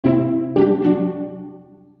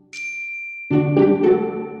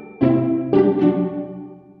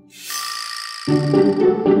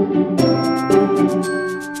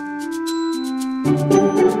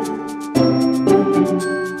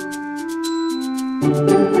So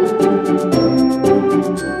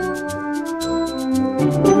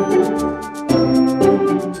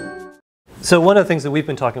one of the things that we've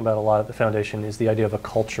been talking about a lot at the Foundation is the idea of a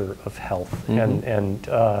culture of health. And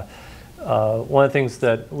one of the things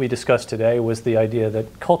that we discussed today was the idea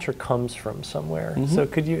that culture comes from somewhere. So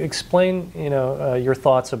could you explain, your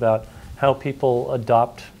thoughts about how people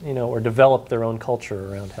adopt, or develop their own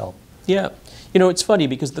culture around health? Yeah. It's funny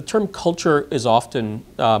because the term culture is often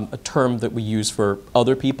a term that we use for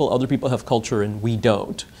other people. Other people have culture and we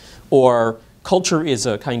don't. Or culture is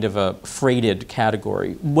a kind of a freighted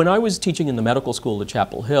category. When I was teaching in the medical school at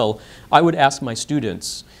Chapel Hill, I would ask my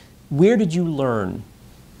students, where did you learn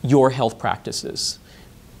your health practices?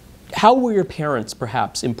 How were your parents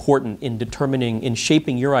perhaps important in determining, in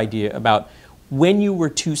shaping your idea about when you were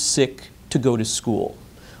too sick to go to school,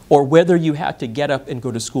 or whether you had to get up and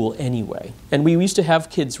go to school anyway? And we used to have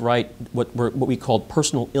kids write what we called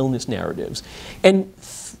personal illness narratives. And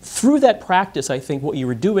through that practice, I think what you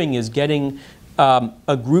were doing is getting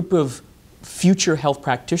a group of future health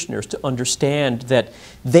practitioners to understand that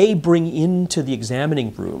they bring into the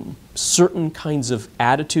examining room certain kinds of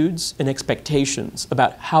attitudes and expectations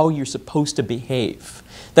about how you're supposed to behave.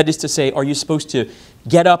 That is to say, are you supposed to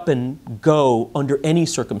get up and go under any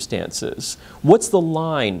circumstances? What's the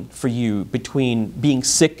line for you between being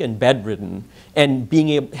sick and bedridden and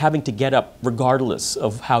having to get up regardless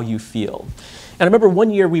of how you feel? And I remember one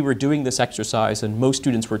year we were doing this exercise and most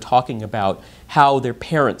students were talking about how their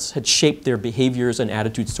parents had shaped their behaviors and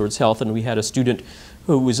attitudes towards health. And we had a student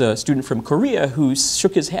who was a student from Korea who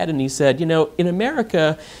shook his head and he said, in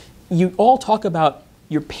America, you all talk about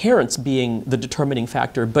your parents being the determining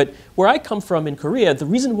factor, but where I come from in Korea, the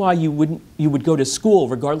reason why you would go to school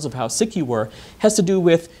regardless of how sick you were has to do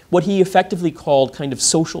with what he effectively called kind of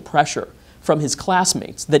social pressure from his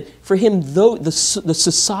classmates. That for him, though the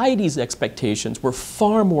society's expectations were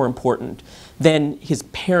far more important than his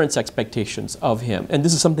parents' expectations of him. And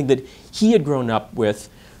this is something that he had grown up with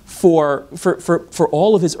for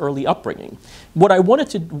all of his early upbringing.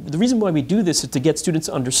 The reason why we do this is to get students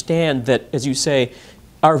to understand that, as you say,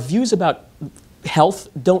 our views about health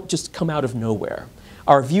don't just come out of nowhere.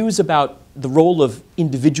 Our views about the role of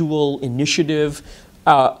individual initiative,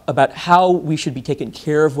 about how we should be taken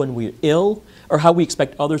care of when we're ill, or how we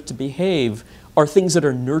expect others to behave, are things that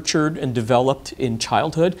are nurtured and developed in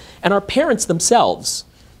childhood. And our parents themselves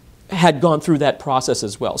had gone through that process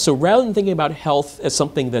as well. So rather than thinking about health as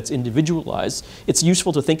something that's individualized, it's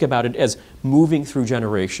useful to think about it as moving through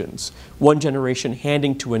generations. One generation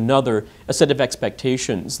handing to another a set of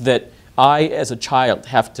expectations that I, as a child,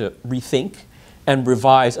 have to rethink and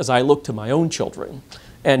revise as I look to my own children.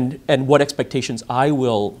 And what expectations I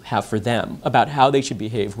will have for them about how they should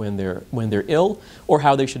behave when they're ill, or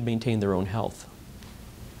how they should maintain their own health.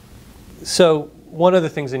 So one of the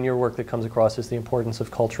things in your work that comes across is the importance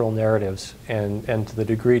of cultural narratives, and to the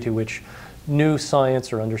degree to which new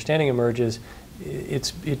science or understanding emerges,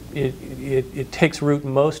 it takes root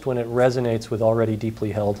most when it resonates with already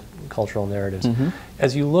deeply held cultural narratives.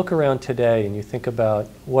 As you look around today and you think about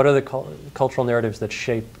what are the cultural narratives that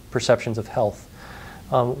shape perceptions of health,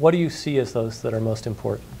 what do you see as those that are most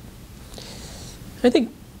important? I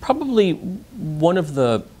think probably one of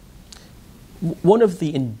the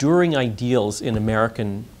enduring ideals in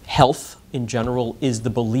American health in general is the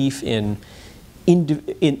belief in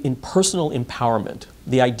personal empowerment.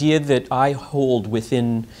 The idea that I hold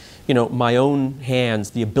within my own hands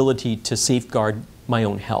the ability to safeguard my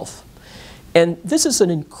own health. And this is an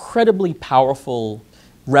incredibly powerful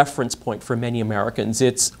reference point for many Americans.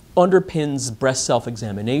 It underpins breast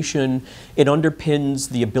self-examination. It underpins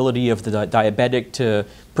the ability of the diabetic to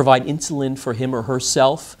provide insulin for him or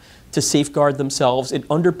herself, to safeguard themselves. It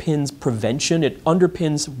underpins prevention. It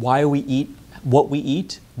underpins why we eat, what we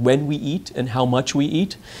eat, when we eat, and how much we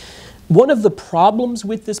eat. One of the problems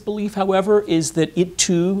with this belief, however, is that it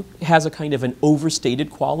too has a kind of an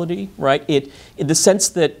overstated quality, right? In the sense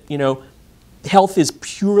that, health is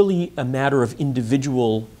purely a matter of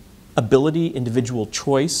individual ability, individual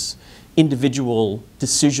choice, individual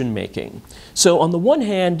decision making. So on the one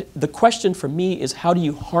hand, the question for me is, how do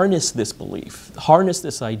you harness this belief, harness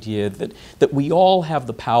this idea that we all have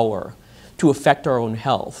the power to affect our own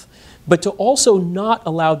health, but to also not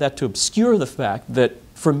allow that to obscure the fact that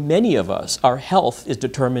for many of us, our health is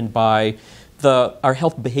determined by our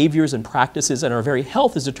health behaviors and practices, and our very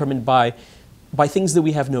health is determined by things that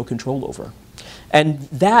we have no control over. And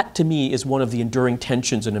that, to me, is one of the enduring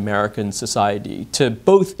tensions in American society, to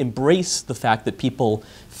both embrace the fact that people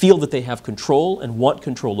feel that they have control and want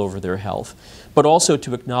control over their health, but also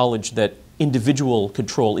to acknowledge that individual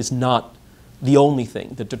control is not the only thing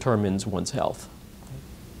that determines one's health.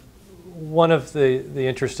 one of the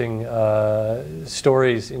interesting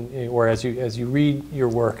stories, or as you read your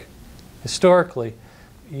work historically,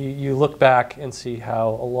 you look back and see how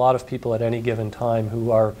a lot of people at any given time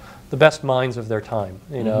who are the best minds of their time,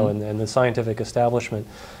 you know, and the scientific establishment,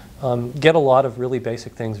 get a lot of really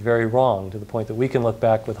basic things very wrong, to the point that we can look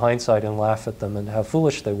back with hindsight and laugh at them and how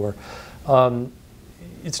foolish they were.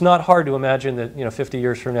 It's not hard to imagine that, you know, 50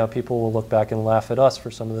 years from now, people will look back and laugh at us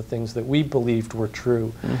for some of the things that we believed were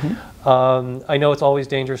true. I know it's always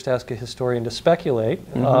dangerous to ask a historian to speculate,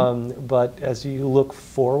 but as you look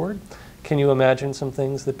forward, can you imagine some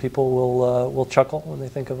things that people will chuckle when they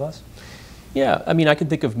think of us? Yeah, I mean, I can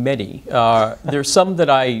think of many. There's some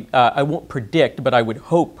that I won't predict, but I would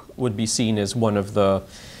hope would be seen as one of the,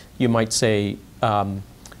 you might say,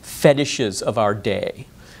 fetishes of our day.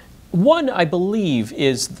 One, I believe,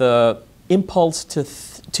 is the impulse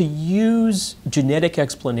to use genetic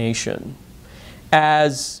explanation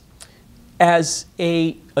as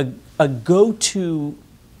a go-to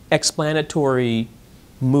explanatory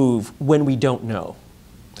move when we don't know.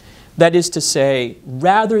 That is to say,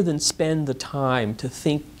 rather than spend the time to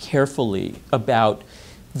think carefully about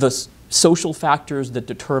the social factors that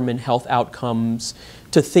determine health outcomes,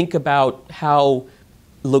 to think about how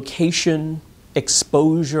location,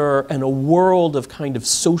 exposure, and a world of kind of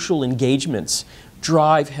social engagements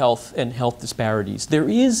drive health and health disparities. There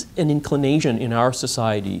is an inclination in our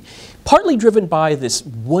society, partly driven by this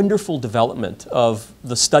wonderful development of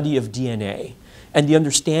the study of DNA and the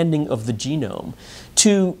understanding of the genome,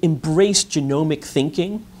 to embrace genomic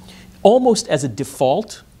thinking almost as a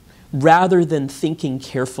default, rather than thinking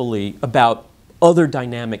carefully about other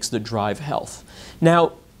dynamics that drive health.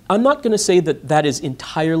 Now, I'm not going to say that that is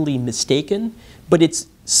entirely mistaken, but it's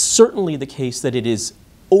certainly the case that it is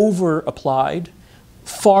over-applied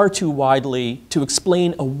far too widely to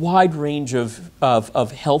explain a wide range of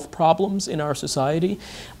health problems in our society.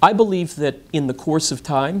 I believe that in the course of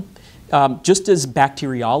time, just as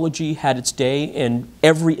bacteriology had its day and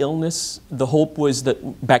every illness, the hope was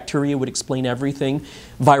that bacteria would explain everything,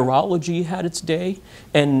 virology had its day,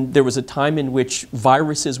 and there was a time in which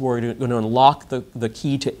viruses were going to unlock the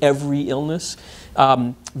key to every illness.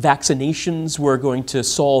 Vaccinations were going to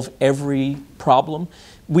solve every problem.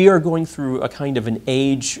 We are going through a kind of an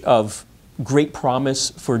age of great promise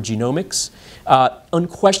for genomics.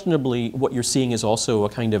 Unquestionably, what you're seeing is also a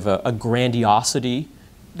kind of a grandiosity,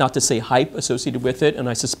 not to say hype, associated with it, and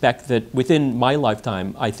I suspect that within my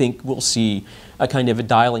lifetime, I think we'll see a kind of a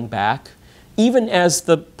dialing back, even as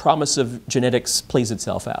the promise of genetics plays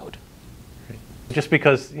itself out. Just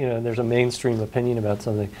because, you know, there's a mainstream opinion about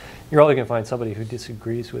something, you're always going to find somebody who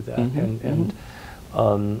disagrees with that, and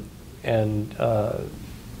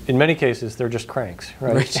in many cases they're just cranks,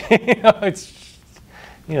 right? You know, it's,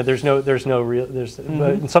 you know, there's no real,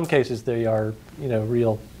 but in some cases they are, you know,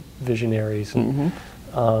 real visionaries. And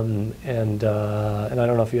I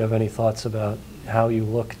don't know if you have any thoughts about how you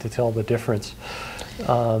look to tell the difference.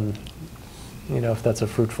 You know, if that's a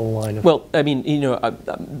fruitful line of. Well, I mean, you know,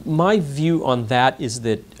 my view on that is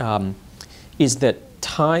that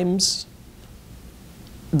times,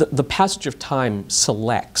 the passage of time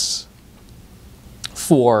selects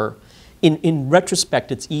for, in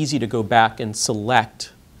retrospect, it's easy to go back and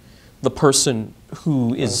select the person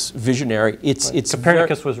who is visionary. It's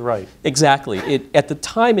Copernicus was right. Exactly. At the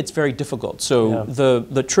time, it's very difficult. So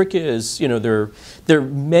the trick is, you know, there are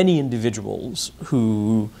many individuals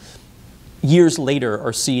who years later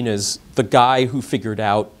are seen as the guy who figured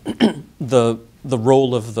out the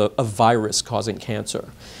role of a virus causing cancer.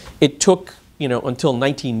 It took, you know, until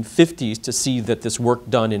 1950s to see that this work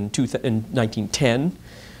done in 1910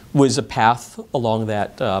 was a path along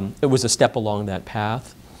that. It was a step along that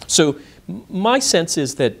path. So my sense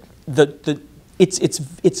is that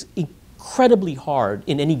it's incredibly hard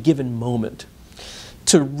in any given moment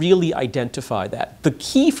to really identify that. The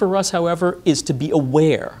key for us, however, is to be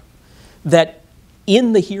aware that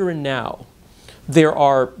in the here and now, there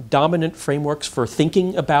are dominant frameworks for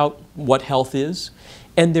thinking about what health is,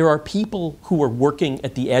 and there are people who are working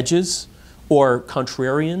at the edges, or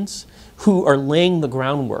contrarians, who are laying the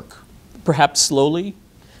groundwork, perhaps slowly,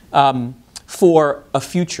 for a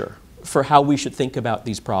future, for how we should think about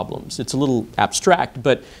these problems. It's a little abstract,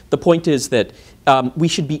 but the point is that we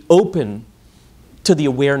should be open to the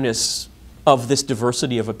awareness of this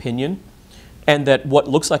diversity of opinion, and that what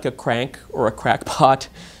looks like a crank or a crackpot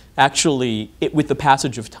actually, with the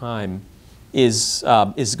passage of time, is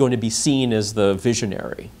going to be seen as the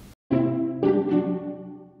visionary.